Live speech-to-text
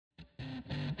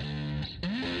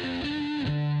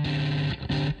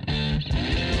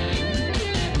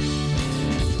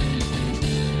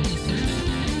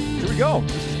go.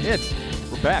 This is it.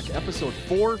 We're back. Episode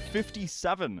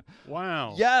 457.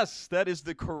 Wow. Yes, that is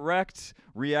the correct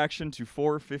reaction to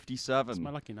 457. That's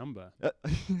my lucky number.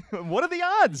 What are the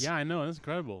odds? Yeah, I know. That's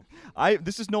incredible.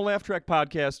 This is No Laugh Track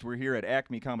Podcast. We're here at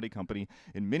Acme Comedy Company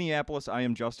in Minneapolis. I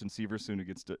am Justin Severson,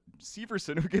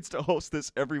 who gets to host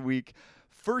this every week.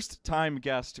 First time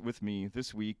guest with me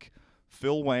this week,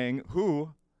 Phil Wang,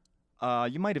 who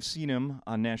you might have seen him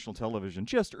on national television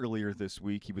just earlier this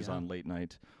week. He was on Late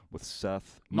Night with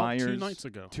Seth Meyers. 2 nights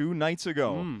ago. 2 nights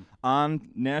ago on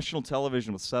national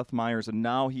television with Seth Meyers, and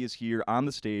now he is here on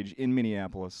the stage in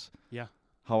Minneapolis. Yeah.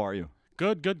 How are you?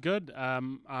 Good.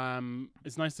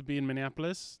 It's nice to be in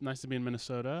Minneapolis. Nice to be in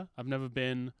Minnesota. I've never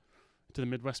been to the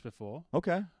Midwest before.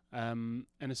 Okay. And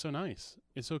it's so nice.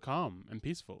 It's so calm and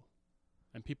peaceful.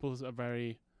 And people are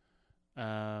very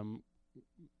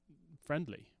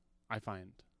friendly, I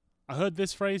find. I heard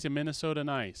this phrase in Minnesota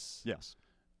nice. Yes.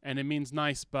 And it means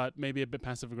nice, but maybe a bit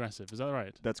passive-aggressive. Is that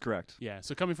right? That's correct. Yeah.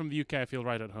 So coming from the UK, I feel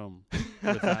right at home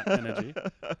with that energy.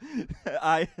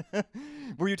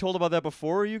 Were you told about that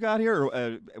before you got here,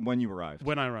 or when you arrived?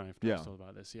 When I arrived, I Yeah. was told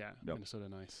about this. Yeah. Yep. Minnesota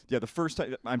nice. Yeah, the first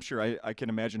time, I'm sure I can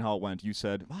imagine how it went. You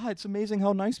said, it's amazing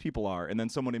how nice people are. And then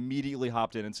someone immediately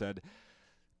hopped in and said,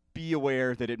 be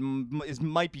aware that it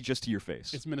might be just to your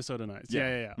face. It's Minnesota nice.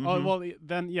 Yeah. Yeah. Mhm. Oh, well,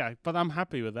 then, yeah. But I'm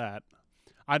happy with that.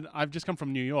 I've just come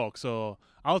from New York, so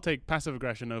I'll take passive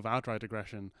aggression over outright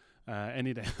aggression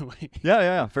any day of the week.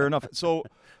 Yeah. Fair enough. So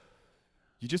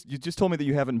you just told me that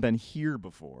you haven't been here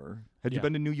before. Had you Yeah.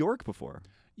 been to New York before?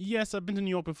 Yes, I've been to New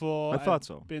York before. I thought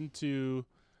so. I've been to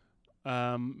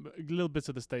little bits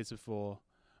of the States before.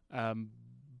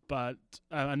 But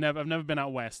I've never been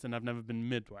out west, and I've never been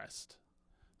Midwest.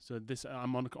 So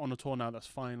I'm on a tour now that's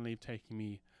finally taking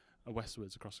me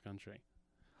westwards across the country.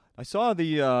 I saw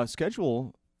the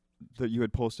schedule that you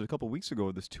had posted a couple weeks ago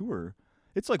of this tour.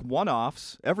 It's like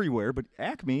one-offs everywhere, but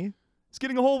Acme is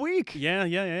getting a whole week. Yeah.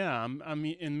 I'm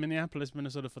in Minneapolis,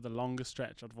 Minnesota for the longest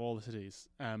stretch out of all the cities.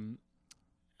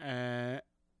 It's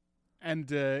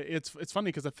funny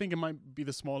because I think it might be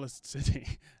the smallest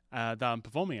city that I'm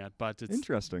performing at, but it's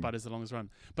Interesting. But it's the longest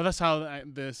run. But that's how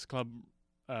this club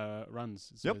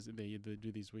runs. So Yep. they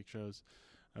do these weeks of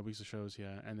shows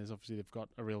here, and there's obviously they've got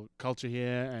a real culture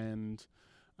here and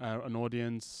an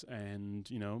audience, and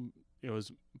it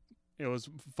was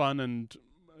fun and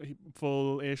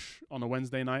full-ish on a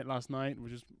Wednesday night last night,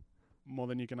 which is more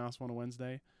than you can ask for on a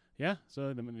Wednesday. Yeah,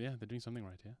 so they're doing something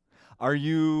right here. Are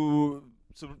you,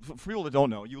 so for people that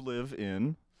don't know, you live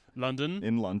in London,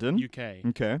 London. UK.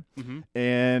 Okay. Mm-hmm.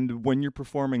 And when you're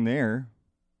performing there,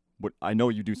 I know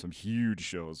you do some huge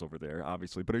shows over there,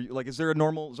 obviously, but are you are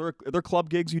there club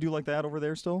gigs you do like that over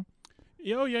there still?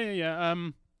 Yeah.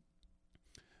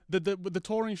 The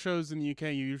touring shows in the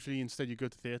UK, you usually instead you go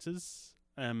to theatres,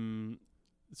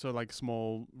 so like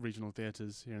small regional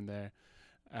theatres here and there,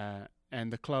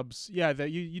 and the clubs. Yeah,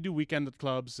 you do weekend at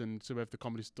clubs, and so we have the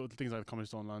comedy store, things like the Comedy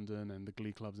Store in London and the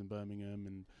Glee clubs in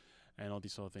Birmingham, and all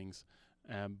these sort of things.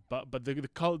 But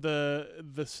the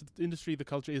industry, the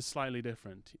culture is slightly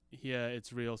different. Here,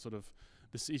 it's real sort of.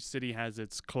 Each city has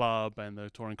its club, and the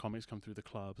touring comics come through the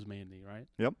clubs mainly, right?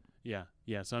 Yep. Yeah.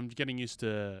 So I'm getting used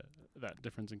to that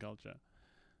difference in culture.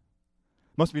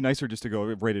 Must be nicer just to go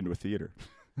right into a theater.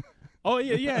 Oh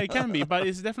yeah, it can be, but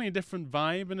it's definitely a different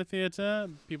vibe in a theater.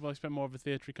 People expect more of a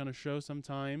theatre kind of show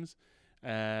sometimes.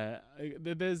 There's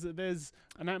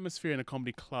an atmosphere in a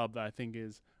comedy club that I think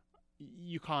is.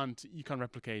 You can't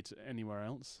replicate anywhere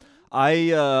else.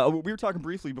 We were talking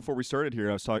briefly before we started here.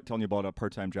 I was telling you about a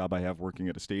part-time job I have working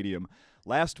at a stadium.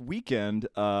 Last weekend,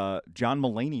 John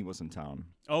Mulaney was in town.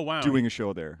 Oh wow! Doing a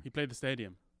show there. He played the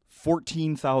stadium.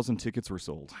 14,000 tickets were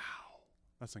sold. Wow,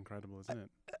 that's incredible, isn't it?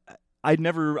 I've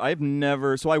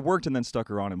never. So I worked and then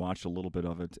stuck around and watched a little bit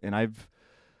of it, and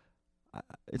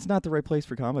it's not the right place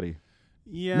for comedy.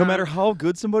 Yeah. No matter how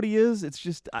good somebody is, it's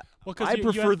just I you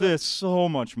prefer have this so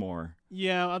much more.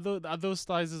 Yeah, at those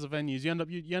sizes of venues,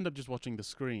 you end up just watching the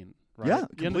screen, right? Yeah, You end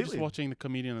up completely. just watching the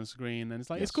comedian on the screen, and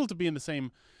it's like Yes. it's cool to be in the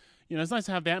same. It's nice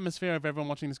to have the atmosphere of everyone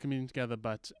watching this comedian together,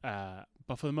 but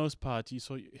for the most part, it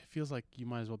feels like you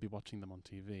might as well be watching them on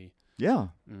TV. Yeah.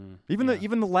 Even yeah.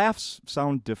 the laughs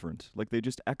sound different. Like they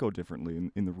just echo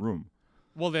differently in the room.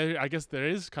 Well, I guess there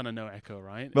is kind of no echo,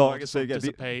 right? Well, It I guess sort of yeah,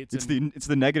 dissipates. it's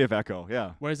the negative echo.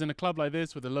 Yeah. Whereas in a club like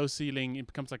this with a low ceiling, it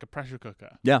becomes like a pressure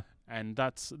cooker. Yeah. And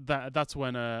that's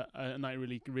when a night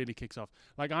really kicks off.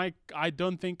 Like I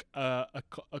don't think a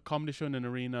comedy show in an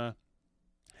arena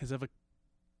has ever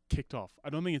kicked off. I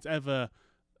don't think it's ever,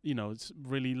 it's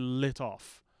really lit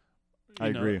off. I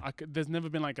agree. There's never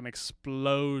been like an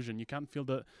explosion. You can't feel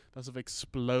that sort of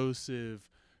explosive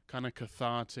kind of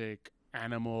cathartic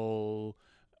animal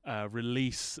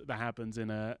release that happens in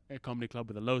a comedy club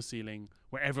with a low ceiling,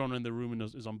 where everyone in the room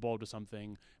is on board with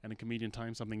something, and a comedian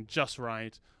times something just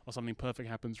right, or something perfect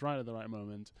happens right at the right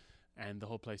moment, and the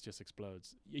whole place just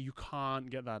explodes. You can't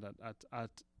get that at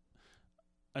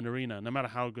an arena, no matter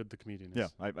how good the comedian is.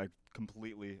 Yeah, I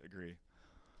completely agree.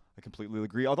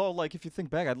 Although, like, if you think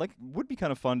back, would be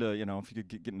kind of fun to, if you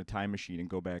could get in a time machine and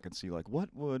go back and see, like, what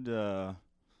would a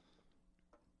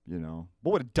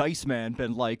Dice Man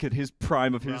been like at his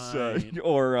prime of his,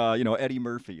 or Eddie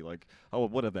Murphy, like,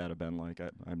 what would that have been like?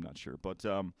 I'm not sure, but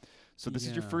so this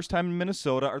is your first time in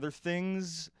Minnesota. Are there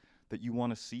things that you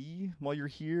want to see while you're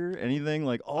here? Anything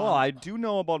like, I do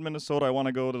know about Minnesota. I want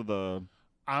to go to the.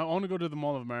 I want to go to the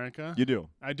Mall of America. You do?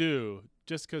 I do.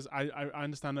 Just because I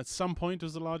understand at some point it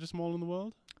was the largest mall in the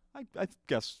world. I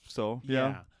guess so,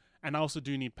 yeah. And I also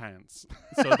do need pants.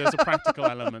 So there's a practical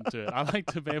element to it. I like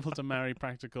to be able to marry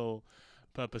practical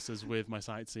purposes with my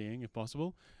sightseeing, if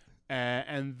possible.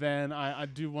 And then I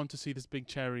do want to see this big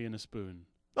cherry in a spoon.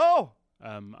 Oh!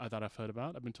 That I've heard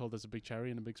about. I've been told there's a big cherry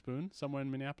in a big spoon somewhere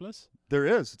in Minneapolis. There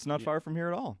is. It's not far from here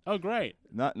at all. Oh, great.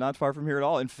 Not far from here at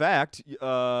all. In fact, it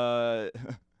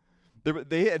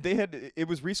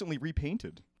was recently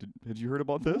repainted. Had you heard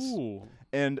about this? Ooh.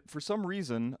 And for some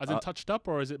reason, is it touched up,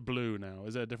 or is it blue now?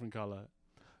 Is it a different color?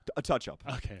 A touch up.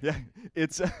 Okay. Yeah,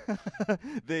 it's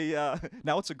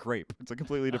now it's a grape. It's a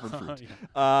completely different fruit.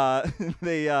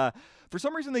 Yeah. For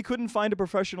some reason they couldn't find a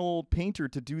professional painter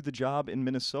to do the job in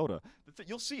Minnesota.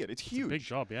 You'll see it. It's huge. A big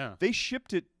job, yeah. They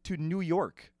shipped it to New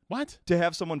York. What? To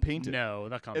have someone paint it. No,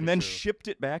 that can't be And then true. shipped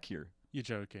it back here. You're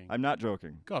joking. I'm not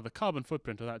joking. God, the carbon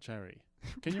footprint of that cherry.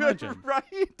 Can you imagine?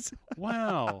 Right?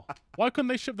 Wow. Why couldn't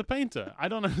they ship the painter? I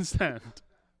don't understand.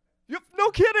 No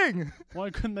kidding. Why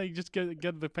couldn't they just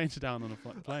get the painter down on a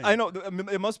plane? I know.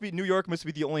 It must be New York. Must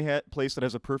be the only place that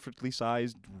has a perfectly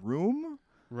sized room.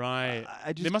 Right.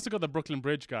 They must have got the Brooklyn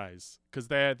Bridge guys, because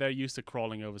they're used to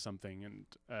crawling over something and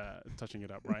touching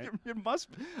it up, right? It must.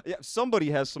 Yeah.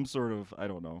 Somebody has some sort of, I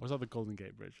don't know. Or was that the Golden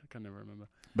Gate Bridge? I can never remember.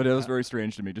 But it was very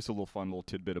strange to me. Just a little fun little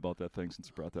tidbit about that thing since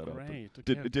you brought that up. Great.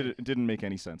 It didn't make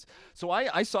any sense. So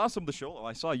I saw some of the show.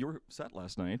 I saw your set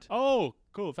last night. Oh,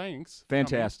 cool. Thanks.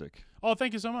 Fantastic. Oh,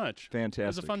 thank you so much. Fantastic. It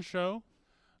was a fun show.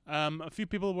 A few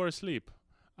people were asleep.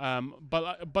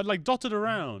 But like dotted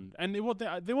around, and they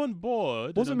weren't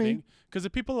bored. Wasn't me, because the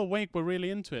people awake were really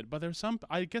into it. But there's some,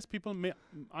 I guess,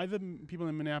 either people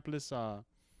in Minneapolis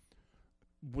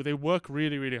they work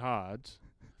really, really hard.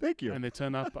 Thank you. And they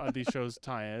turn up at these shows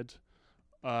tired,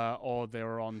 or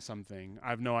they're on something. I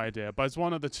have no idea, but it's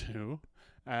one of the two.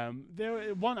 I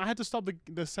had to stop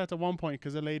the set at one point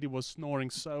because a lady was snoring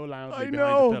so loudly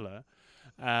behind the pillar.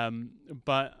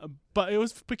 But it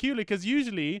was peculiar because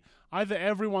usually either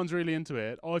everyone's really into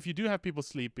it, or if you do have people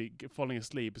falling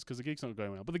asleep, it's because the gig's not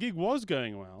going well. But the gig was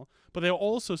going well, but there were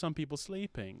also some people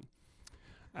sleeping.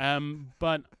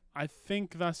 But I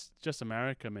think that's just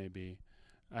America, maybe.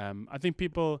 I think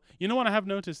people, what I have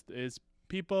noticed is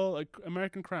people,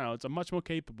 American crowds are much more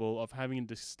capable of having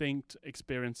distinct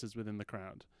experiences within the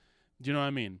crowd. Do you know what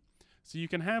I mean? So you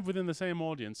can have within the same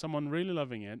audience someone really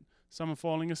loving it, someone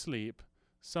falling asleep,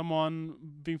 someone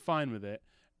being fine with it,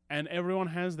 and everyone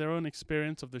has their own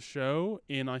experience of the show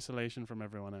in isolation from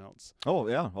everyone else. Oh,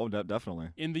 yeah. Oh, definitely.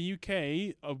 In the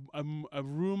UK, a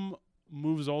room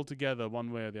moves all together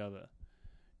one way or the other.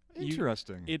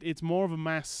 Interesting. It's more of a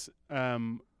mass, a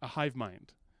hive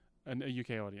mind, a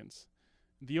UK audience.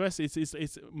 The US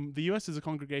the US is a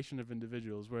congregation of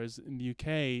individuals, whereas in the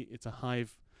UK it's a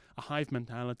hive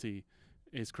mentality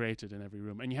is created in every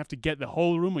room, and you have to get the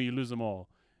whole room or you lose them all.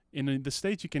 In the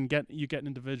States, you get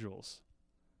individuals.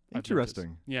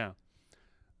 Interesting. Yeah.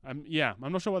 I'm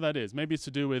not sure what that is. Maybe it's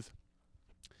to do with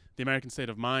the American state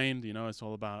of mind. It's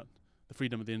all about the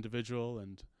freedom of the individual,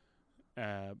 and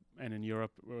in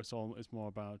Europe, it's more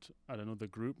about, I don't know, the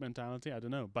group mentality. I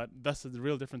don't know, but that's the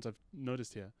real difference I've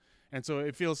noticed here. And so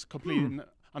it feels completely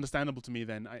understandable to me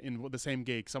then, in the same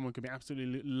gig, someone could be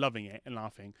absolutely loving it and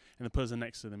laughing, and the person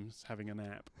next to them is having a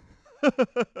nap.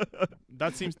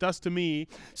 That's to me,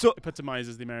 so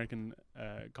epitomizes the American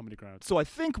comedy crowd. So I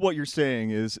think what you're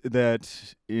saying is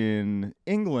that in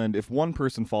England, if one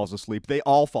person falls asleep, they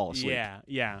all fall asleep.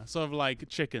 Yeah. Sort of like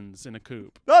chickens in a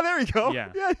coop. Oh, there you go.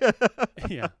 Yeah.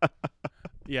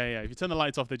 Yeah. If you turn the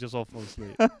lights off, they just all fall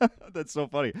asleep. That's so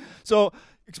funny. So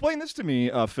explain this to me,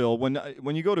 Phil.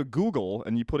 When you go to Google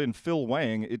and you put in Phil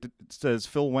Wang, it says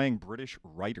Phil Wang, British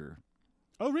writer.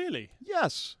 Oh, really?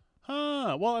 Yes.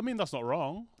 Well, I mean, that's not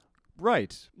wrong.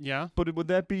 Right. Yeah. But would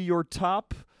that be your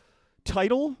top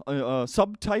title,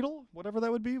 subtitle, whatever that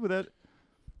would be? Would that?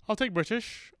 I'll take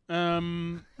British.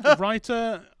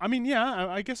 Writer. I mean, yeah,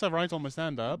 I guess I write on my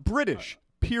stand-up. British.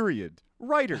 Period.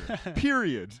 Writer.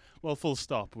 Period. Well, full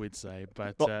stop, we'd say,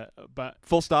 but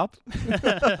Full stop.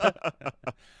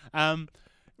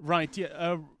 right,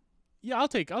 yeah, yeah. I'll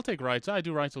take writer. I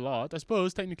do write a lot. I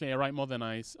suppose technically I write more than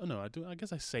I. Oh no, I do. I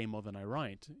guess I say more than I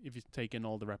write. If you take in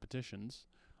all the repetitions,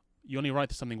 you only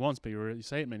write something once, but you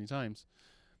say it many times.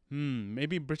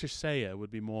 Maybe British sayer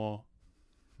would be more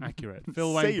accurate.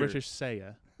 Phil Wang, Sayer. British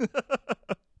sayer.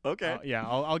 Okay. Yeah,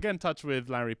 I'll get in touch with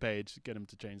Larry Page, get him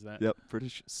to change that. Yep.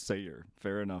 British sayer.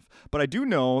 Fair enough. But I do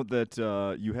know that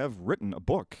you have written a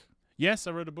book. Yes,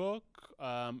 I wrote a book.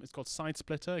 It's called Side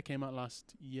Splitter. It came out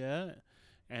last year,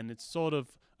 and it's sort of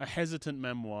a hesitant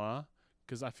memoir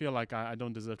because I feel like I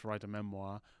don't deserve to write a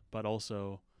memoir, but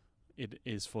also it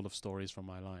is full of stories from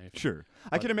my life. Sure.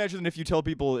 I can imagine if you tell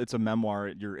people it's a memoir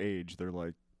at your age, they're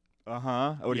like,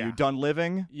 uh-huh. What, are you done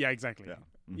living? Yeah, exactly. Yeah.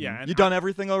 Yeah, and you done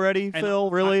everything already, Phil?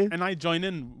 Really? And I join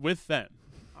in with them.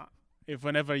 If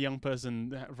whenever a young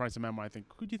person writes a memoir, I think,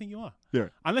 who do you think you are? Yeah.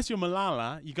 Unless you're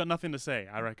Malala, you got nothing to say,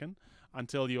 I reckon,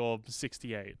 until you're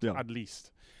 68, at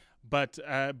least. But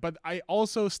I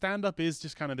also, stand-up is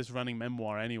just kind of this running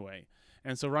memoir anyway.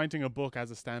 And so writing a book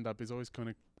as a stand-up is always going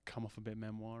to come off a bit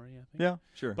memoir-y, I think. Yeah,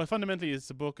 sure. But fundamentally, it's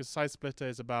a book, a Side Splitter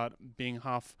is about being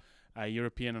half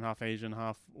European and half Asian,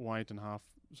 half white and half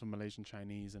some Malaysian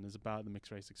Chinese, and is about the mixed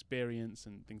race experience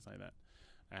and things like that.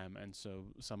 And so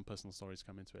some personal stories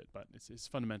come into it, but it's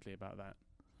fundamentally about that.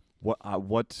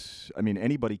 What? I mean,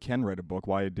 anybody can write a book.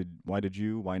 Why did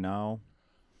you? Why now?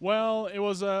 Well, it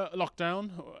was a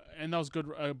lockdown, and that was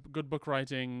good book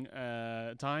writing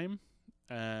time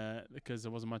because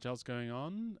there wasn't much else going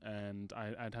on, and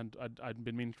I'd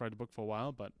been meaning to write a book for a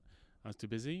while, but I was too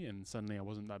busy, and suddenly I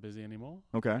wasn't that busy anymore.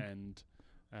 Okay. And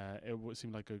it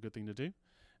seemed like a good thing to do,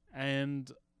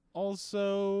 and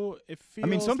also it feels. I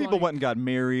mean, some people like went and got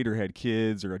married or had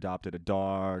kids or adopted a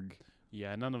dog.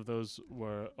 Yeah, none of those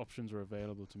options were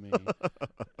available to me.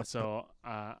 So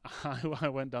I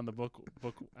went down the book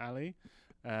alley,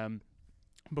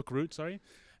 book route, sorry,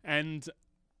 and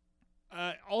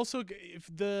also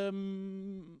if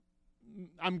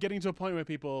I'm getting to a point where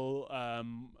people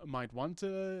might want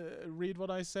to read what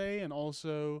I say, and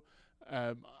also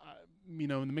the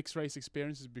mixed race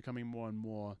experience is becoming more and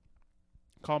more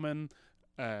common.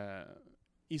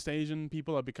 East Asian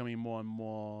people are becoming more and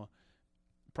more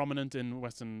prominent in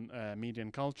Western media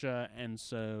and culture, and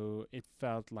so it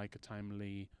felt like a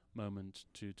timely moment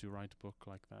to write a book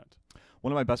like that.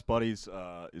 One of my best buddies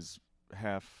is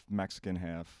half Mexican,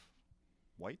 half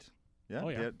white. Yeah, Oh,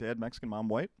 yeah. Dad Mexican, mom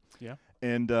white. Yeah.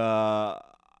 And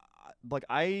like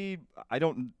I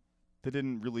don't. That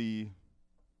didn't really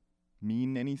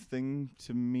mean anything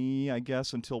to me, I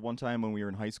guess, until one time when we were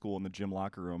in high school in the gym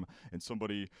locker room, and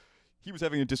he was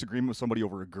having a disagreement with somebody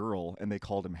over a girl, and they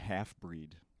called him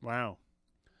half-breed. Wow,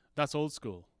 that's old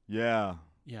school. Yeah.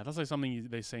 Yeah, that's like something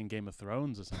they say in Game of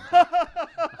Thrones or something.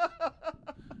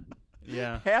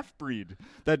 Yeah. Half-breed.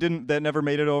 That never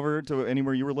made it over to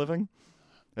anywhere you were living?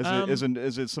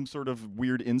 Is it some sort of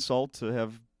weird insult to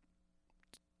have,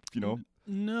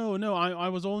 No, I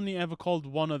was only ever called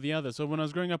one or the other. So when I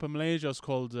was growing up in Malaysia, I was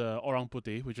called Orang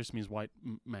Putih, which just means white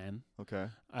man. Okay.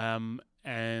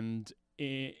 And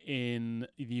in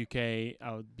the UK,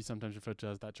 I would be sometimes referred to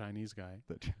as that Chinese guy.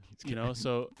 That Chinese guy.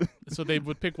 So they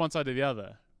would pick one side or the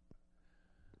other.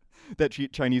 That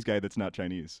Chinese guy that's not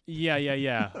Chinese. Yeah,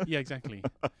 exactly.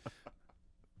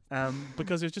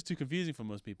 Because it was just too confusing for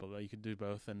most people that you could do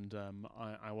both, and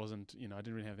I wasn't, I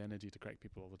didn't really have the energy to correct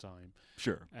people all the time.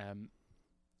 Sure.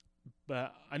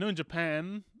 But I know in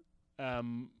Japan,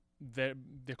 they're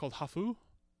called hafu.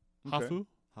 Okay.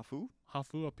 Hafu.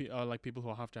 Hafu? Are like people who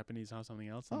are half Japanese, half something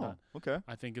else. And Oh, that okay.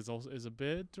 I think is a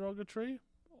bit derogatory.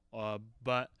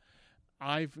 But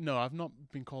I've not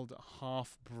been called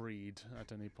half breed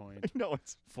at any point. No,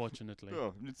 it's fortunately.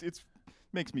 Oh, it's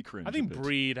makes me cringe. I think a bit.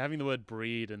 breed, having the word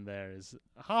breed in there is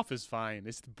half is fine.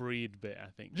 It's the breed bit, I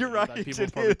think. You're right. That people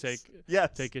it probably is.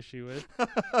 Yes. take issue with.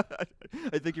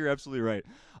 I think you're absolutely right.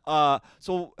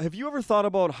 So have you ever thought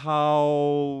about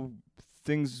how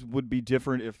things would be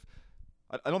different if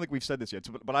I don't think we've said this yet,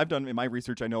 but I've done in my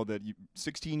research. I know that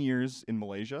 16 years in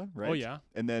Malaysia, right? Oh yeah.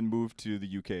 And then moved to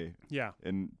the UK. Yeah.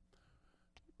 And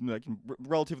like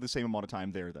relatively the same amount of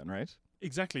time there, then, right?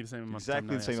 Exactly the same amount. Exactly of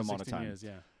time. the same amount of 16 time. Years,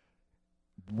 yeah.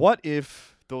 What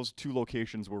if those two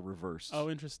locations were reversed? Oh,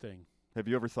 interesting. Have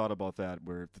you ever thought about that,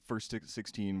 where the first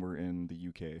 16 were in the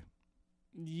UK?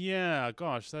 Yeah,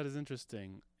 gosh, that is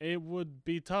interesting. It would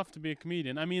be tough to be a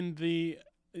comedian. I mean, the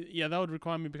yeah, that would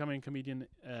require me becoming a comedian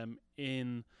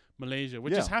in Malaysia,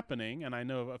 which is happening, and I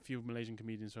know a few Malaysian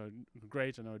comedians who are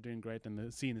great and are doing great, and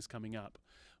the scene is coming up,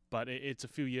 but it's a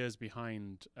few years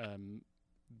behind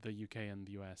the UK and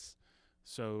the US,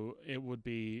 so it would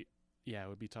be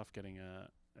tough getting a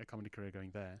comedy career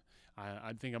going there.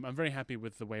 I think I'm very happy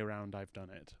with the way around I've done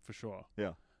it, for sure.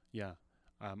 Yeah.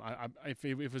 If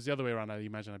it was the other way around, I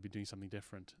imagine I'd be doing something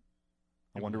different.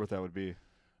 I wonder what that would be.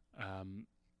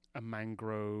 A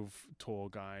mangrove tour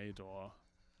guide, or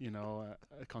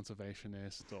a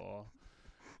conservationist, or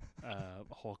a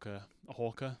hawker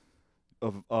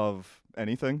of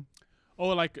anything.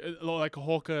 Or like a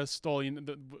hawker stall,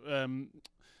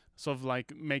 sort of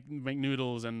like make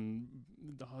noodles and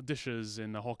dishes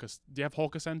in a hawker. Do you have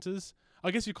hawker centers?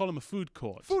 I guess you call them a food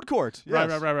court. Food court.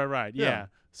 Yes. Right. Yeah.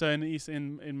 So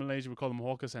in Malaysia we call them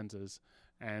hawker centers,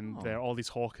 and there are all these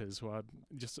hawkers who are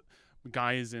just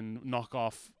guys in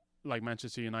knockoff like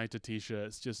Manchester United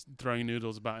t-shirts, just throwing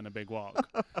noodles about in a big wok,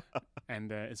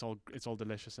 and it's all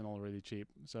delicious and all really cheap.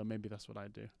 So maybe that's what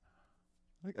I'd do.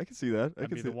 I can see that. I'd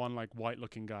be the one like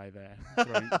white-looking guy there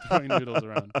throwing noodles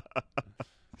around.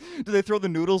 Do they throw the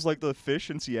noodles like the fish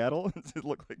in Seattle? Does it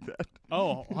look like that?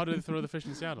 Oh, how do they throw the fish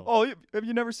in Seattle? Oh, have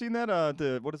you never seen that?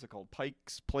 What is it called?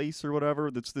 Pike's Place or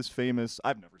whatever? That's this famous.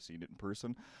 I've never seen it in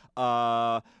person.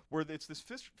 Where it's this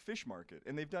fish market,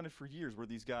 and they've done it for years. Where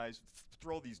these guys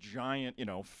throw these giant,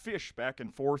 fish back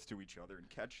and forth to each other and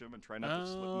catch them and try not to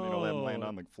slip them, let them land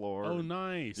on the floor. Oh,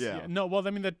 nice. Yeah. No, well,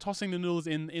 I mean, they're tossing the noodles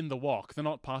in the wok. They're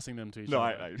not passing them to each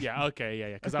other. Yeah. Okay.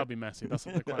 Yeah. Because that'd be messy. That's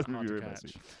quite hard to catch.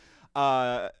 Messy.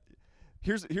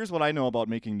 Here's what I know about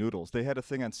making noodles. They had a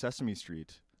thing on Sesame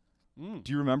Street.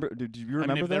 Do you remember? Did you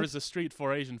remember if that? there was a street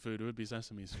for Asian food, it would be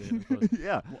Sesame Street. I suppose.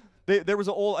 Yeah, there was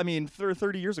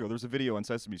 30 years ago, there was a video on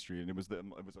Sesame Street, and it was a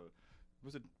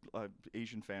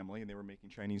Asian family, and they were making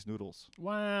Chinese noodles.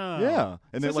 Wow. Yeah,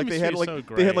 and they had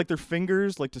like their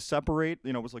fingers like to separate.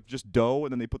 It was like just dough,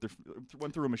 and then they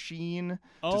went through a machine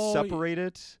to separate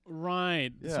it.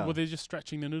 Right. Yeah. So were they just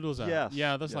stretching the noodles out? Yes.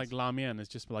 Yeah, that's like la mian. It's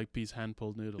just like these hand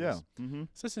pulled noodles. Yeah. Mm-hmm.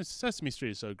 Sesame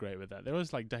Street is so great with that. They're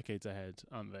always like decades ahead,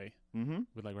 aren't they? Mm-hmm.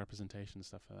 With like representation and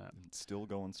stuff like that. It's still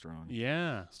going strong.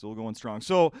 Yeah. Still going strong.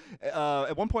 So,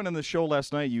 at one point on the show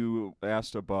last night, you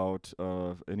asked about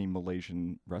any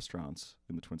Malaysian restaurants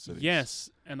in the Twin Cities. Yes,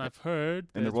 and I've heard.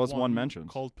 And there was one mentioned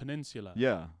called Peninsula.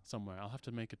 Yeah. Somewhere. I'll have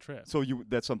to make a trip. So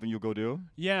that's something you'll go do?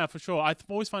 Yeah, for sure. I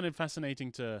always find it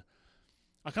fascinating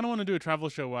I kind of want to do a travel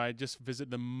show where I just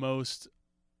visit the most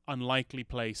unlikely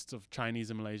place of Chinese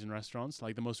and Malaysian restaurants,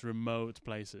 like the most remote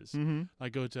places. Mm-hmm.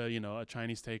 Like go to a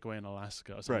Chinese takeaway in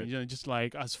Alaska or something. Right. Just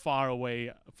like as far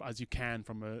away as you can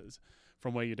from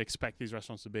where you'd expect these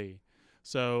restaurants to be.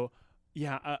 So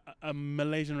yeah, a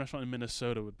Malaysian restaurant in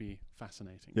Minnesota would be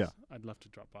fascinating. Yeah, I'd love to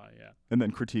drop by. Yeah, and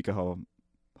then critique how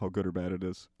good or bad it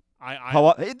is.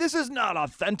 Hey, this is not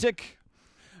authentic.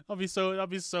 That'd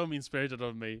be so mean-spirited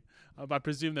of me. I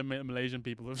presume that Malaysian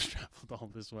people have traveled all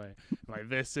this way. Like,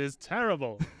 this is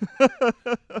terrible.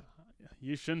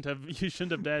 You shouldn't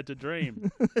have dared to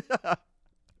dream.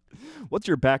 What's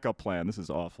your backup plan? This is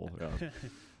awful. Yeah.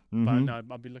 Mm-hmm. But no,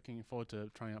 I'll be looking forward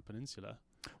to trying out Peninsula.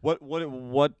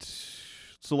 What?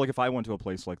 So, like, if I went to a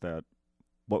place like that,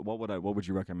 what would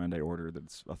you recommend I order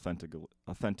that's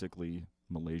authentically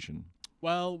Malaysian?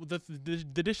 Well, the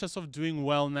dish that's sort of doing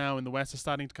well now in the West is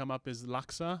starting to come up is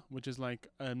laksa, which is like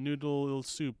a noodle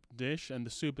soup dish, and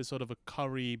the soup is sort of a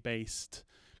curry-based,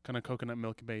 kind of coconut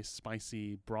milk-based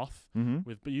spicy broth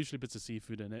with usually bits of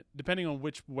seafood in it. Depending on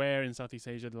where in Southeast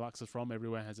Asia the laksa is from,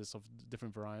 everywhere has a sort of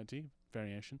different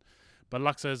variation. But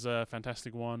laksa is a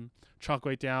fantastic one. Char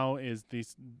kway teow is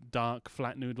these dark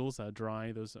flat noodles that are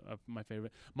dry. Those are my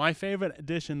favorite. My favorite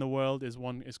dish in the world is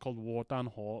called wotan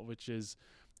ho, which is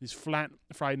these flat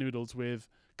fried noodles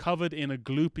covered in a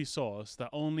gloopy sauce that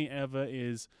only ever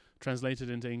is translated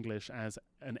into English as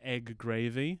an egg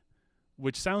gravy,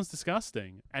 which sounds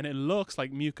disgusting, and it looks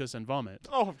like mucus and vomit.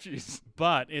 Oh, jeez.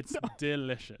 But it's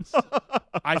delicious.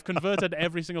 I've converted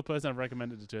every single person I've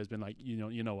recommended it to has been like,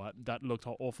 you know what, that looked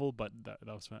awful, but that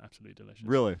was absolutely delicious.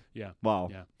 Really? Yeah. Wow.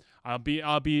 Yeah. I'll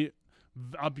be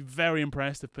very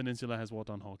impressed if Peninsula has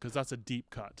wotan ho, because that's a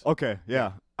deep cut. Okay,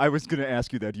 yeah. I was going to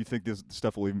ask you that. Do you think this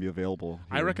stuff will even be available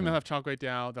here? I reckon they'll have char kway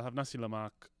teow, they'll have nasi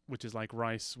lemak, which is like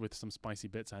rice with some spicy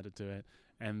bits added to it,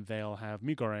 and they'll have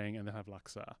mee goreng, and they'll have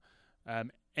laksa.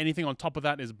 Anything on top of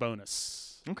that is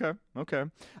bonus. Okay.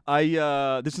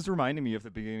 This is reminding me of the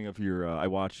beginning of your, I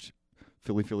watched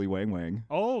Philly Wang Wang.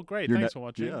 Oh, great. Thanks for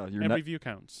watching. Yeah, every view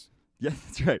counts. Yeah,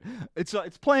 that's right.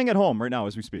 It's playing at home right now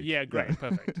as we speak. Yeah, great,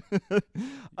 perfect. Uh, Just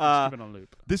keep it on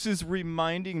loop. This is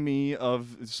reminding me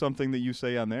of something that you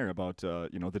say on there about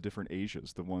the different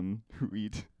Asias, the one who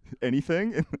eat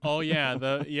anything. Oh yeah,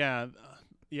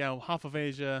 half of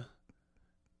Asia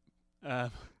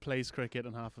plays cricket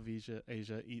and half of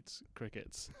Asia eats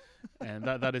crickets, and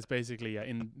that is basically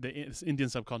in the Indian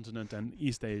subcontinent and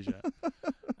East Asia.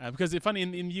 Because it's funny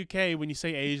in the UK when you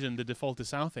say Asian, the default is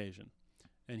South Asian,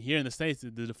 and here in the States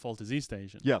the default is East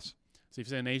Asian. Yes. So if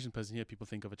you say an Asian person here, people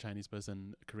think of a Chinese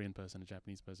person, a Korean person, a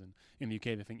Japanese person. In the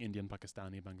UK, they think Indian,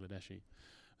 Pakistani, Bangladeshi.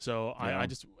 So I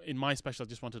just, in my special, I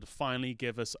just wanted to finally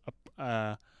give us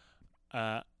a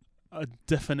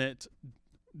definite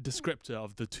descriptor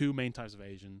of the two main types of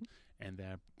Asian, and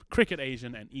they're cricket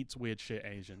Asian and eats weird shit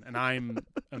Asian. And I'm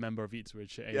a member of eats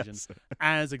weird shit Asian, Yes.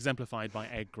 as exemplified by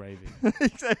egg gravy.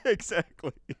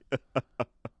 Exactly.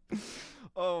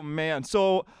 Oh man.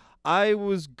 So I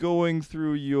was going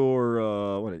through your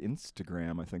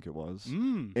Instagram, I think it was,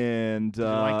 and Did you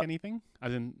like anything? I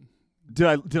didn't. Did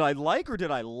I like or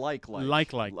did I like?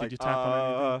 Did you tap on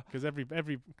anything? Because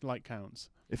every like counts.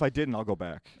 If I didn't, I'll go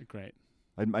back. Great.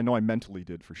 I know I mentally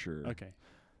did for sure. Okay.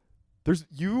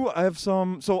 I have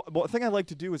some. So one thing I like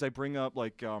to do is I bring up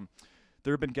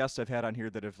there have been guests I've had on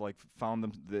here that have found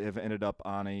them that have ended up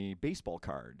on a baseball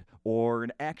card or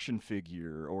an action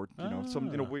figure or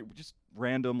some just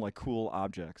random cool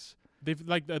objects.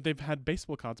 They've had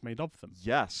baseball cards made of them.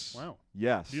 Yes. Wow.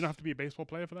 Yes. Do you not have to be a baseball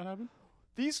player for that to happen?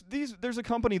 These there's a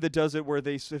company that does it where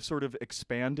they have sort of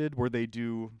expanded where they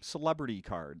do celebrity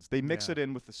cards. They mix it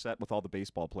in with the set with all the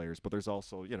baseball players, but there's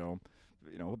also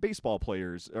baseball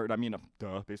players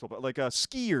baseball like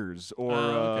skiers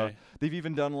or they've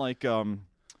even done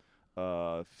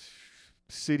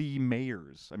city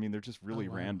mayors. I mean, they're just really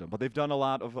random, but they've done a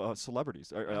lot of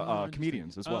celebrities,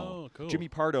 comedians as well. Oh, cool. Jimmy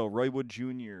Pardo, Roy Wood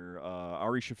Jr.,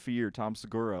 Ari Shaffir, Tom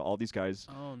Segura, all these guys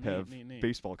have neat.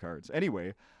 baseball cards.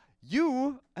 Anyway,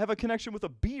 you have a connection with a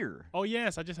beer. Oh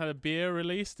yes, I just had a beer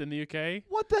released in the UK.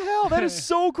 What the hell? That is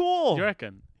so cool. Do you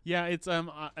reckon? Yeah, it's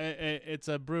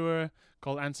a brewer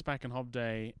called Anspach and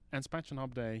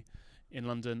Hobday in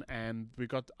London, and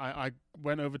I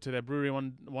went over to their brewery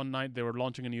one night. They were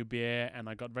launching a new beer, and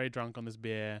I got very drunk on this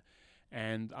beer,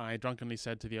 and I drunkenly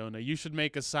said to the owner, "You should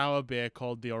make a sour beer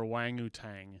called the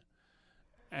Orangutan."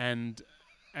 And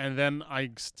then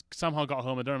I somehow got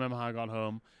home. I don't remember how I got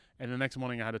home. And the next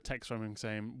morning I had a text from him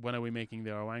saying, "When are we making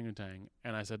the orangutan?"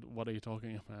 And I said, "What are you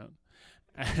talking about?"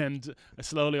 And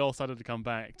slowly all started to come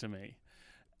back to me.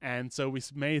 And so we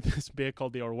made this beer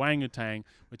called the Orangutan,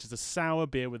 which is a sour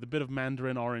beer with a bit of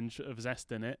mandarin orange of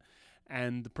zest in it.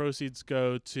 And the proceeds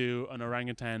go to an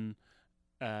orangutan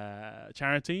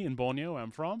charity in Borneo, where I'm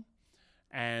from.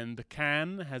 And the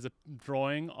can has a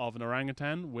drawing of an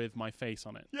orangutan with my face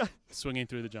on it, swinging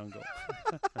through the jungle.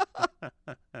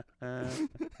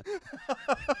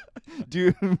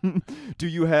 Do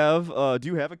you have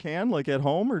a can at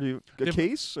home, or do you a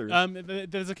case? Or?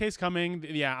 There's a case coming.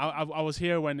 Yeah, I was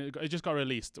here when it just got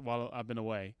released while I've been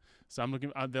away. So I'm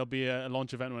looking. There'll be a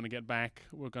launch event when I get back.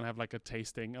 We're gonna have a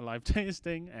live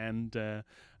tasting, and a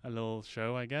little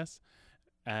show, I guess.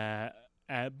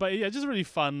 But yeah, just a really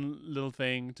fun little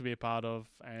thing to be a part of,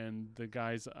 and the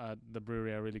guys at the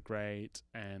brewery are really great,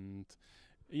 and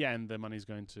the money's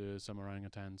going to some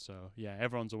orangutan, so yeah,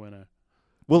 everyone's a winner.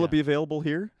 Will it be available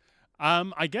here?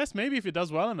 I guess maybe if it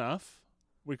does well enough,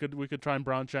 we could try and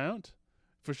branch out,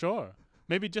 for sure.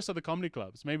 Maybe just at the comedy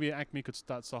clubs. Maybe Acme could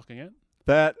start stocking it.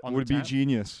 That would be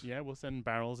genius. Yeah, we'll send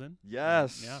barrels in.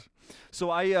 Yes. Yeah. So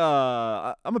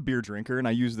I'm a beer drinker, and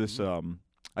I use this.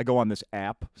 I go on this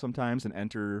app sometimes and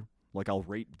enter, I'll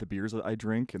rate the beers that I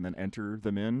drink and then enter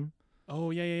them in. Oh,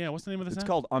 yeah. What's the name of this app? It's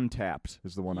called Untapped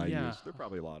is the one I use. There are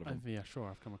probably a lot of them. Yeah, sure.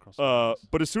 I've come across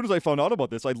but as soon as I found out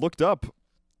about this, I looked up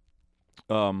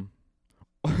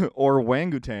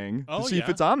orangutan to see if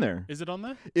it's on there. Is it on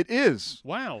there? It is.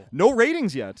 Wow. No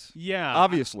ratings yet. Yeah.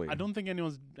 Obviously. I don't think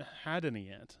anyone's had any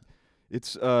yet.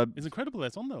 It's incredible that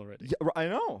it's on there already. Yeah, I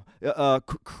know.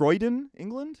 Croydon,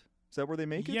 England? Is that where they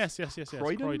make it? Yes.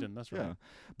 Croydon, that's right. Yeah.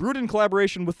 Brewed in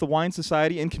collaboration with the Wine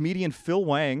Society and comedian Phil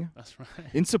Wang. That's right.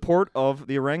 In support of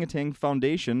the Orangutan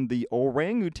Foundation, the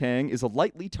orangutan is a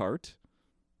lightly tart.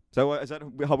 Is that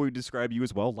how we describe you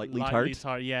as well? Lightly tart? Lightly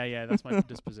tart, yeah, that's my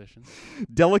disposition.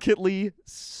 Delicately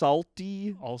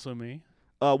salty. Also me.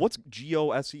 What's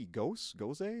G-O-S-E? Gose?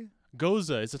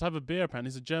 Gose. It's a type of beer, apparently.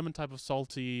 It's a German type of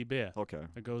salty beer. Okay.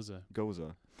 A Gose.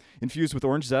 Infused with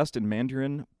orange zest and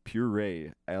mandarin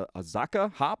puree.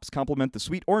 Azaka hops complement the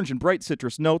sweet orange and bright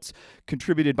citrus notes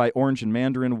contributed by orange and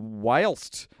mandarin,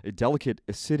 whilst a delicate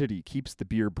acidity keeps the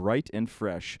beer bright and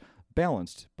fresh.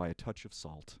 balanced by a touch of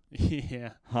salt.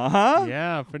 Yeah. Huh?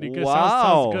 Yeah, pretty good.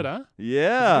 Wow. Sounds good, huh?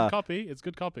 Yeah. It's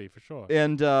good copy for sure.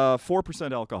 And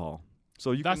 4% alcohol.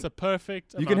 So That's a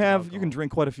perfect. you can amount of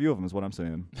drink quite a few of them is what I'm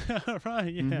saying. alcohol.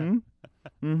 Right. Yeah.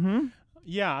 Mm-hmm.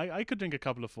 Yeah. I could drink a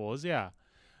couple of 4s. Yeah.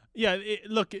 Yeah.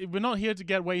 Look, we're not here to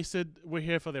get wasted. We're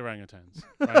here for the orangutans.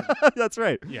 Right? That's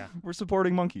right. Yeah. We're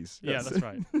supporting monkeys. Yeah, Yes. that's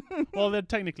right. Well, they're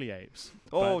technically apes.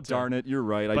 Oh, but, darn it. You're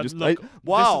right. But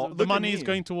Wow. the look at money is me.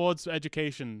 going towards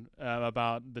education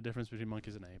about the difference between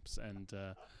monkeys and apes, and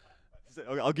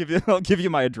I'll give you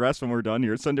my address when we're done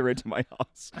here. Send it right to my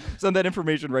house. Send that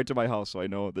information right to my house so I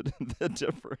know the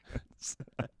difference.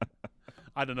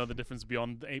 I don't know the difference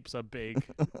beyond the apes are big.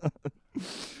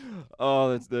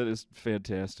 Oh, that is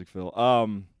fantastic, Phil.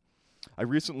 I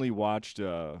recently watched.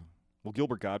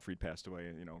 Gilbert Gottfried passed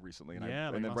away, recently, and Yeah,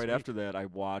 like then last right week. after that, I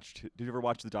watched. Did you ever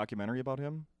watch the documentary about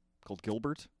him called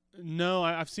Gilbert? No,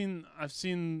 I've seen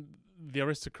The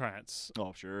Aristocrats.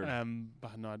 Oh, sure.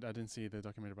 But no, I didn't see the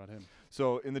documentary about him.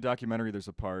 So in the documentary, there's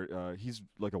a part. He's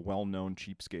like a well-known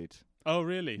cheapskate. Oh,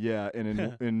 really? Yeah,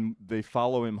 and in they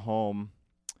follow him home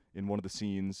in one of the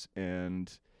scenes,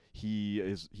 and he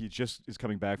just is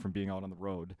coming back from being out on the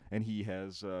road, and he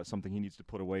has something he needs to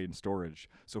put away in storage.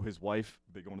 So his wife,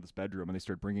 they go into this bedroom and they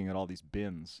start bringing out all these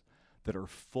bins that are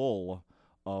full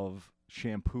of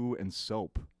shampoo and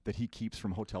soap that he keeps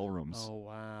from hotel rooms. Oh,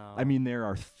 wow. I mean, there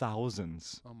are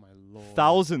thousands. Oh my lord.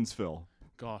 Thousands, Phil.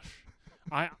 Gosh,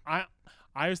 I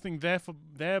was thinking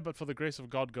but for the grace of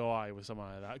God go I with something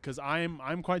like that, because I'm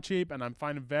quite cheap and I'm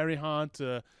finding it very hard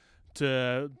to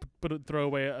throw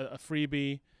away a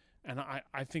freebie, and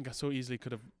I think I so easily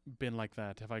could have been like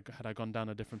that had I gone down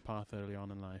a different path early on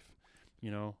in life.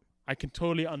 I can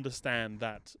totally understand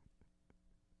that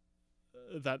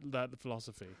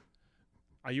philosophy.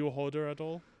 Are you a hoarder at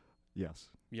all? Yes.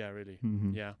 Yeah, really.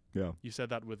 Mm-hmm. Yeah. Yeah. You said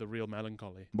that with a real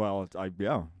melancholy. Well, I'm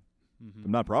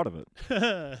Mm-hmm. not proud of it.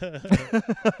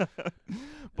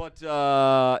 But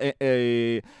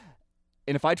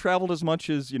and if I traveled as much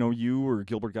as you or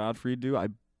Gilbert Gottfried do, I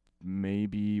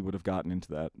maybe would have gotten into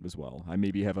that as well. I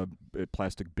maybe have a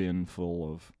plastic bin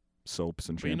full of soaps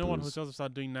and shampoos. But you know what hotels have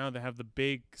started doing now? They have the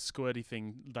big squirty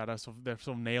thing that they're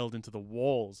sort of nailed into the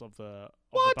walls of the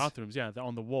bathrooms. Yeah, they're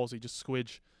on the walls. So you just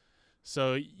squidge.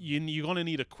 So you're gonna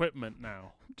need equipment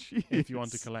now if you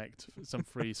want to collect some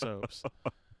free soaps.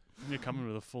 You're coming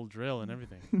with a full drill and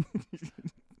everything.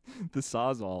 The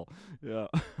Sawzall. Yeah.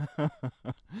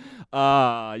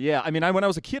 Yeah. I mean, when I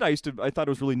was a kid, I thought it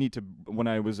was really neat to, when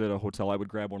I was at a hotel, I would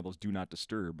grab one of those Do Not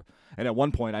Disturb. And at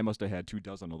one point, I must have had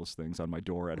 24 of those things on my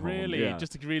door at home. Really? Yeah.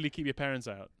 Just to really keep your parents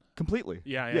out? Completely.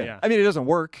 Yeah. I mean, it doesn't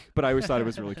work, but I always thought it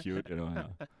was really cute. Yeah.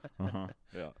 Uh-huh.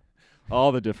 Yeah.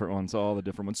 All the different ones.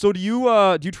 So do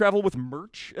you travel with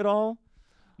merch at all?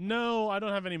 No, I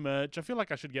don't have any merch. I feel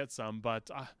like I should get some,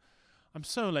 but I'm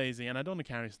so lazy and I don't want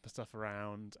to carry the stuff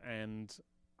around, and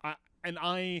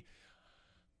I'm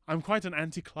quite an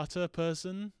anti-clutter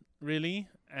person, really,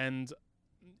 and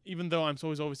even though I'm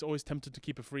always tempted to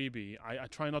keep a freebie, I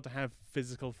try not to have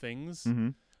physical things.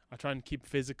 Mm-hmm. I try and keep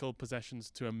physical possessions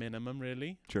to a minimum,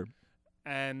 really. Sure.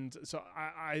 And so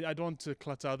I don't want to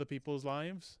clutter other people's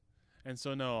lives, and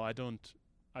so no, I don't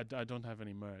have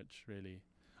any merch, really,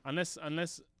 unless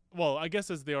well, I guess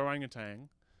there's the orangutan.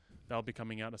 That'll be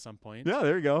coming out at some point. Yeah,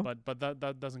 there you go. But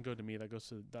that doesn't go to me. That goes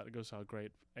to our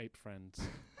great ape friends.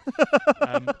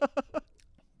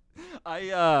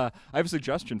 I have a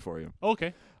suggestion for you.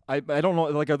 Okay. I don't know.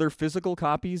 Like, are there physical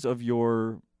copies of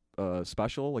your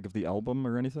special, like of the album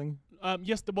or anything?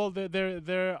 Yes.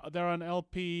 They're on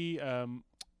LP.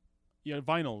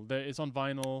 Vinyl. It's on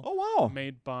vinyl. Oh wow!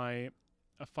 Made by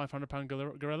a 500-pound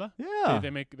gorilla. Yeah.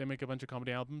 They make a bunch of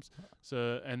comedy albums.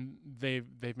 So and they've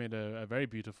made a very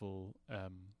beautiful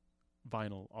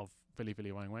vinyl of Philly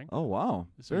Philly Wang Wang. Oh wow!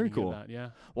 So Very you can get cool. that, yeah.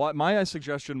 Well, my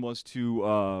suggestion was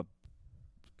to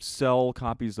sell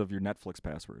copies of your Netflix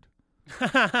password.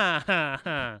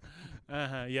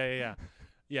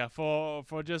 Yeah.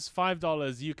 For just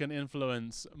 $5, you can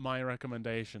influence my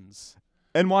recommendations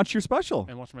And watch your special.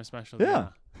 and watch my special. Yeah.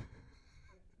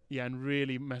 Yeah, and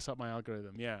really mess up my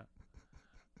algorithm. Yeah,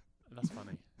 that's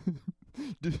funny.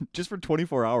 Just for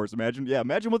 24 hours.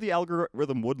 Imagine what the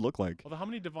algorithm would look like. Although, how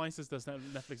many devices does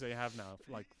Netflix that you have now?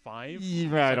 Like 5?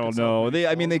 Yeah, I don't know.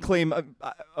 They claim.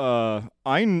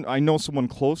 I know someone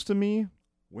close to me.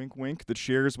 Wink, wink. That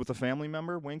shares with a family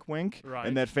member. Wink, wink. Right.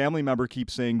 And that family member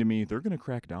keeps saying to me, "They're going to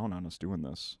crack down on us doing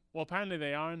this." Well, apparently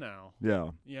they are now.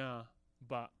 Yeah. Yeah,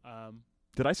 but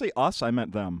Did I say us? I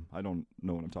meant them. I don't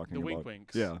know what I'm talking the about. Wink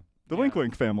Winks. Yeah. The Yeah. Wink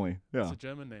Wink family. It's Yeah. a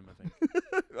German name, I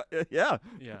think. Yeah.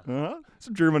 Yeah. Uh-huh.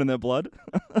 Some German in that blood.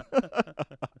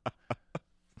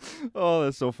 Oh,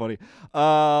 that's so funny.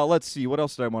 Let's see. What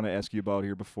else did I want to ask you about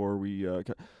here before we?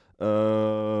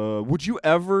 Would you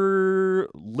ever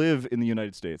live in the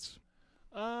United States?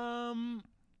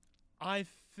 I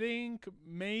think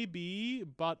maybe,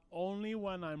 but only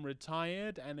when I'm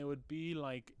retired, and it would be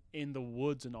like in the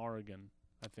woods in Oregon,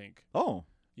 I think. Oh,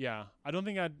 Yeah, I don't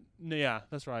think I'd. No, yeah,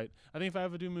 that's right. I think if I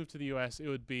ever do move to the US, it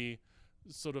would be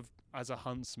sort of as a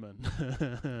huntsman.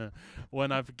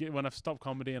 when I've stopped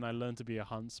comedy and I learned to be a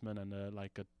huntsman and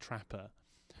like a trapper,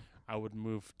 I would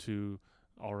move to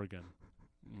Oregon.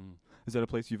 is that a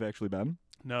place you've actually been?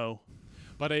 No,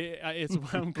 but it's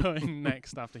where I'm going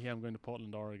next. After here, I'm going to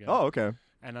Portland, Oregon. Oh, okay.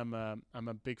 And I'm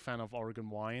a big fan of Oregon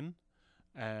wine,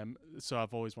 so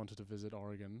I've always wanted to visit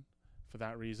Oregon for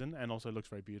that reason, and also it looks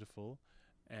very beautiful.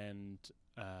 And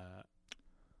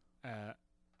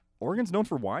Oregon's known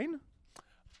for wine?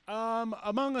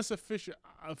 among us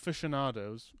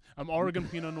aficionados, Oregon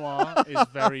Pinot Noir is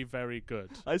very, very good.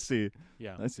 I see.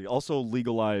 Yeah. I see. Also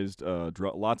legalized,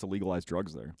 lots of legalized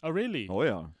drugs there. Oh, really? Oh,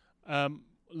 yeah.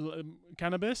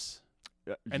 Cannabis?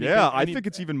 I think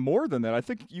it's even more than that. I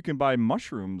think you can buy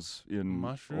mushrooms in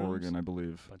Mushrooms? Oregon, I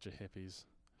believe. Bunch of hippies.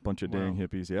 Bunch of Wow. dang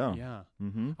hippies, yeah. Yeah.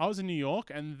 Mm-hmm. I was in New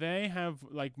York, and they have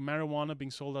like marijuana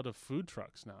being sold out of food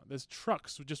trucks now. There's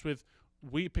trucks just with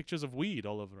pictures of weed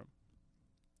all over them.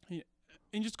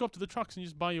 And you just go up to the trucks and you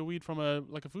just buy your weed from a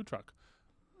food truck,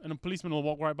 and a policeman will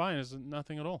walk right by and there's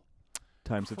nothing at all.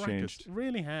 Times have Crackers. changed.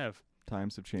 Really have.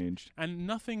 Times have changed. And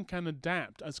nothing can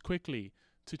adapt as quickly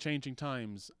to changing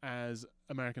times as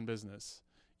American business.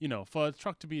 You know, for a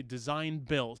truck to be designed,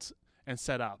 built, and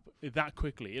set up that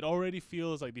quickly, it already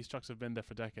feels like these trucks have been there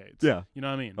for decades. Yeah. You know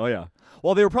what I mean? Oh, yeah.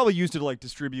 Well, they were probably used to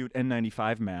distribute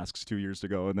N95 masks 2 years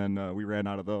ago, and then we ran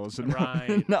out of those. And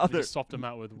Right. now They they're swapped them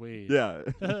out with weed. yeah.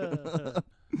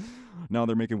 Now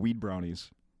they're making weed brownies.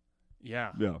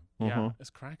 Yeah. Yeah. Yeah. It's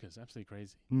crackers. Absolutely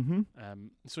crazy. Mm-hmm.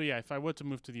 So yeah, if I were to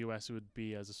move to the US, it would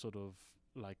be as a sort of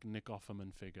like Nick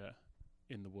Offerman figure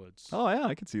in the woods. Oh yeah,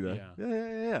 I could see that. Yeah.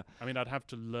 Yeah. I mean, I'd have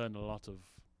to learn a lot of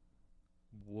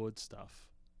wood stuff,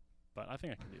 but I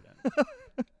think I can do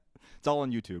that. It's all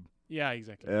on YouTube. Yeah,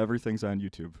 exactly. Everything's on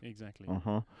YouTube. Exactly.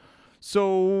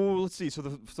 So let's see. So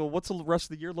what's the rest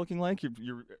of the year looking like?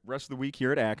 Your rest of the week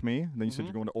here at Acme. Then you said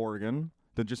you're going to Oregon.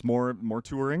 Then just more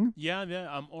touring. Yeah.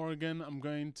 I'm Oregon. I'm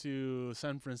going to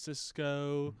San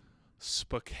Francisco,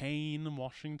 Spokane,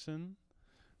 Washington.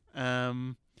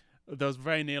 There was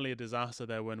very nearly a disaster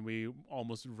there when we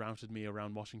almost routed me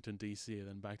around Washington D.C. and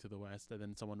then back to the west. And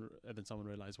then someone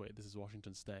realized, wait, this is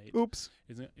Washington State. Oops.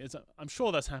 I'm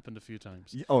sure that's happened a few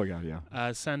times. Oh god,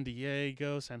 yeah. San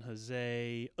Diego, San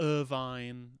Jose,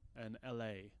 Irvine, and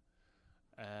L.A.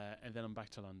 And then I'm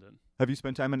back to London. Have you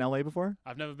spent time in LA before?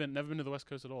 I've never been to the West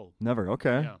Coast at all. Never.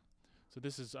 Okay. Yeah. So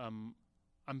this is I'm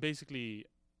basically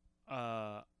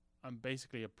a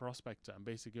prospector. I'm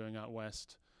basically going out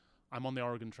west. I'm on the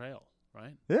Oregon Trail,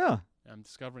 right? Yeah. I'm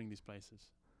discovering these places.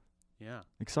 Yeah.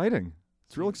 Exciting.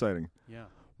 It's real exciting. Yeah.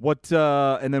 What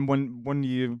and then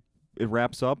when it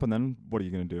wraps up, and then what are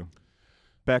you gonna do?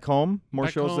 Back home? More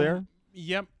Back shows home, there?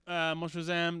 Yep. More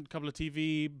Shazam, a couple of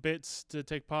TV bits to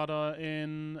take part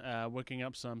in, working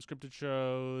up some scripted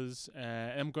shows.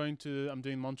 I'm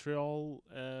doing Montreal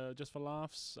just for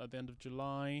laughs at the end of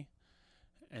July,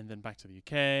 and then back to the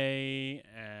UK.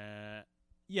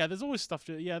 There's always stuff.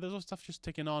 There's always stuff just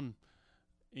ticking on.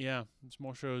 Yeah, there's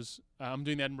more shows. I'm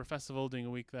doing the Edinburgh Festival, doing a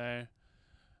week there.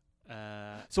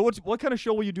 So what kind of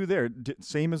show will you do there?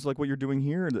 Same as like what you're doing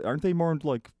here? Aren't they more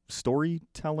like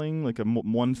storytelling, like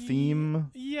one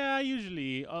theme? Yeah,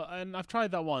 usually. And I've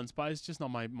tried that once, but it's just not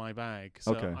my bag.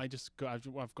 So Okay.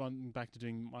 I've gone back to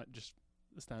doing just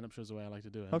stand-up shows the way I like to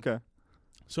do it. Okay.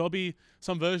 So I'll be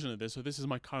some version of this. So this is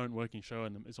my current working show,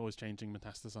 and it's always changing,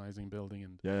 metastasizing, building,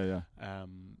 and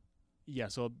Yeah.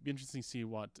 So it'll be interesting to see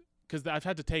because I've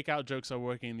had to take out jokes that are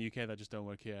working in the UK that just don't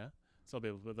work here. So I'll be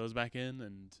able to put those back in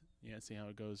and see how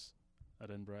it goes at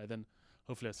Edinburgh. And then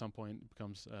hopefully at some point it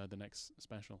becomes the next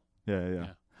special.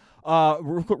 Yeah.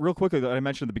 Real quickly, I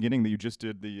mentioned at the beginning that you just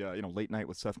did the late night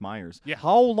with Seth Meyers. Yeah.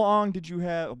 How long did you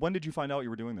have? When did you find out you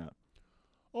were doing that?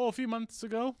 Oh, a few months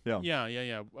ago. Yeah.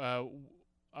 Yeah.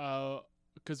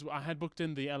 Because I had booked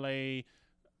in the LA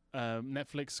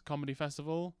Netflix Comedy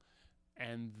Festival,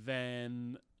 and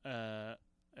then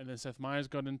Seth Meyers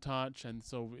got in touch, and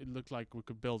so it looked like we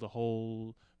could build a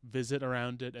whole visit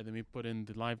around it, and then we put in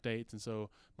the live dates, and so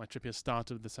my trip here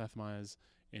started with the Seth Meyers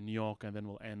in New York, and then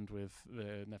we'll end with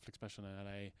the Netflix special in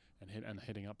LA, and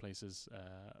hitting up places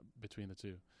between the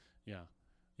two. Yeah.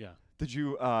 Did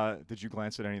you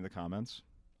glance at any of the comments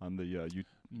on the you?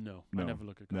 No, No, I never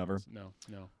look at never? comments.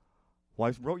 No. Well,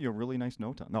 I wrote you a really nice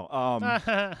note on. No,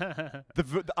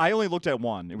 I only looked at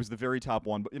one. It was the very top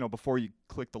one, but before you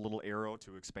click the little arrow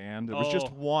to expand, it was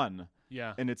just one,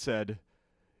 Yeah. and it said,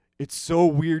 "It's so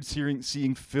weird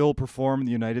seeing Phil perform in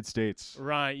the United States."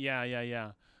 Right.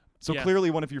 Yeah. So Yeah. clearly,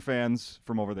 one of your fans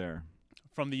from over there.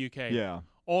 From the UK. Yeah.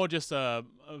 Or just a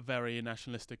very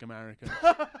nationalistic American.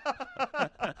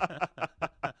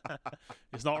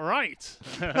 It's not right.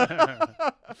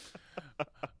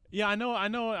 Yeah, I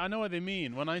know what they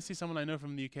mean. When I see someone I know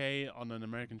from the UK on an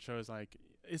American show, it's like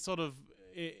it's sort of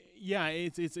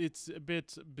it's a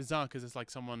bit bizarre because it's like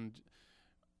someone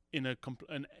in a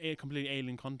completely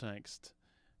alien context,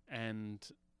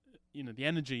 and the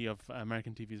energy of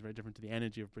American TV is very different to the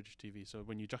energy of British TV. So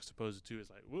when you juxtapose the two, it's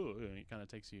like whoa, it kind of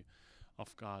takes you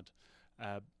off guard.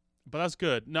 But that's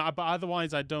good. No, but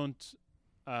otherwise I don't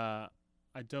read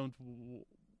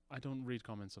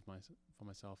comments for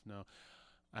myself. No.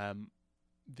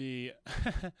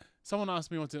 Someone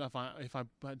asked me once if I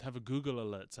have a Google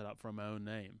alert set up for my own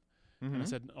name, and I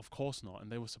said of course not,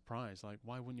 and they were surprised. Like,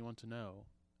 why wouldn't you want to know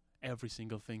every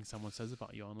single thing someone says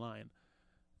about you online?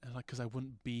 And like, because I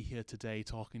wouldn't be here today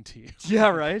talking to you. Yeah,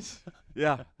 right?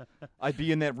 Yeah. I'd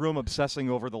be in that room obsessing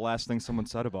over the last thing someone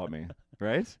said about me,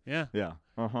 right? Yeah. Yeah.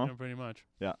 Uh-huh. Yeah, pretty much.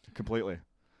 Yeah, completely.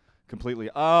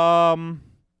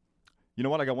 You know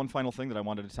what? I got one final thing that I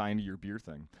wanted to tie into your beer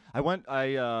thing. Like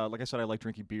I said, I like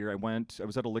drinking beer. I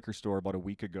was at a liquor store about a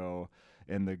week ago,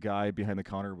 and the guy behind the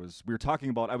counter we were talking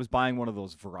about, I was buying one of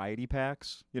those variety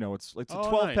packs. It's a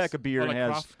 12-pack nice. of beer, like and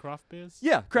it has craft beers.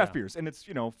 Yeah, craft beers, and it's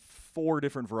 4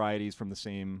 different varieties from the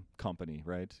same company,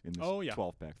 right? In this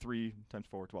 12-pack, 3 times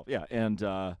 4, 12. Yeah,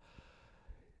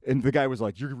 and the guy was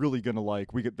like, "You're really gonna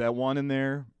like. We get that one in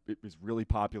there. It was really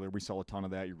popular. We sell a ton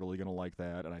of that. You're really gonna like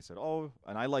that." And I said, "Oh,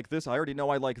 and I like this. I already know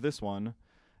I like this one."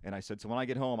 And I said, "So when I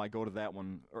get home, I go to that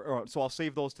one. So I'll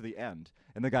save those to the end."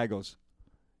 And the guy goes,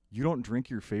 "You don't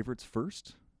drink your favorites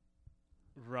first?"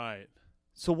 Right.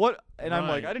 So what? And I'm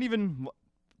like, Right.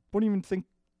 wouldn't even think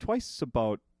twice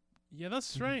about. Yeah, that's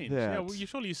strange. that. Yeah, well,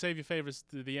 you save your favorites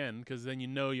to the end because then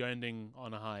you're ending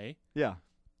on a high. Yeah.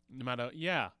 No matter.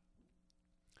 Yeah.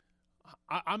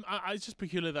 It's just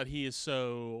peculiar that he is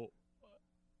so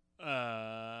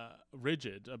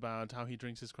rigid about how he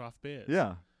drinks his craft beers.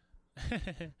 Yeah.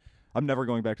 I'm never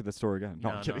going back to that store again.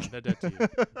 No, I'm kidding. they're dead to you.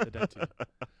 They're dead to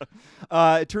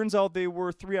you. It turns out they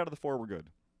were 3 out of the 4 were good.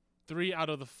 3 out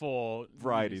of the 4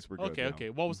 Varieties were good. Okay.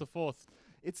 What was the 4th?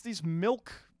 It's these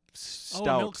milk stout.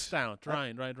 Oh, milk stout.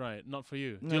 Right. Not for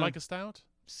you. Do you like a stout?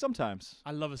 Sometimes.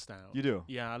 I love a stout. You do?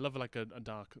 Yeah, I love like a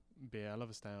dark beer. I love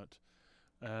a stout.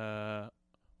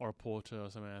 Or a porter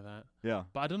or something like that. Yeah.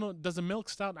 But I don't know, does a milk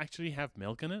stout actually have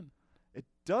milk in it? It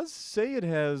does say it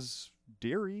has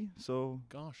dairy, so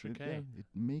Gosh, it, okay.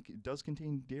 yeah, it does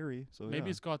contain dairy, so Maybe yeah.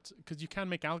 it's got, because you can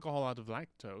make alcohol out of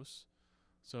lactose,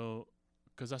 so,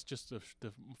 because that's just the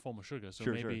form of sugar, so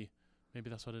Sure. maybe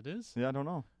that's what it is? Yeah, I don't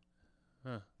know.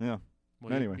 Huh. Yeah.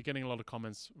 Well, Anyway. you're getting a lot of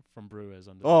comments from brewers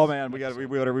on this. Oh man, we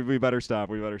episode. better stop.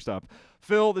 We better stop.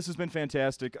 Phil, this has been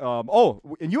fantastic.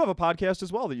 And you have a podcast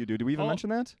as well that you do. Did we even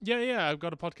mention that? Yeah. I've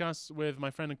got a podcast with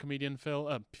my friend and comedian Phil.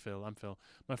 I'm Phil.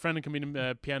 My friend and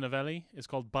comedian Pierre Novelli. It's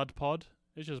called Bud Pod.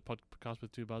 It's just a podcast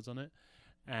with 2 buds on it.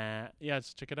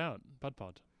 Just check it out. Bud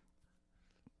Pod.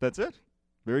 That's it.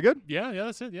 Very good. Yeah,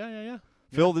 that's it. Yeah.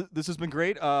 Phil, this has been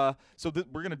great. So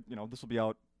we're gonna, this will be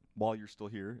out while you're still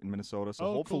here in Minnesota.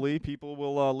 So hopefully people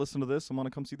will listen to this and want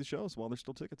to come see the shows while there's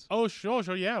still tickets. Oh, sure.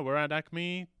 Yeah, we're at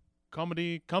Acme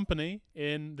Comedy Company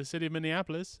in the city of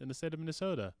Minneapolis, in the state of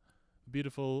Minnesota.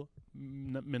 Beautiful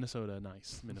Minnesota.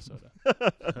 Nice Minnesota.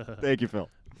 Thank you, Phil.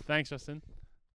 Thanks, Justin.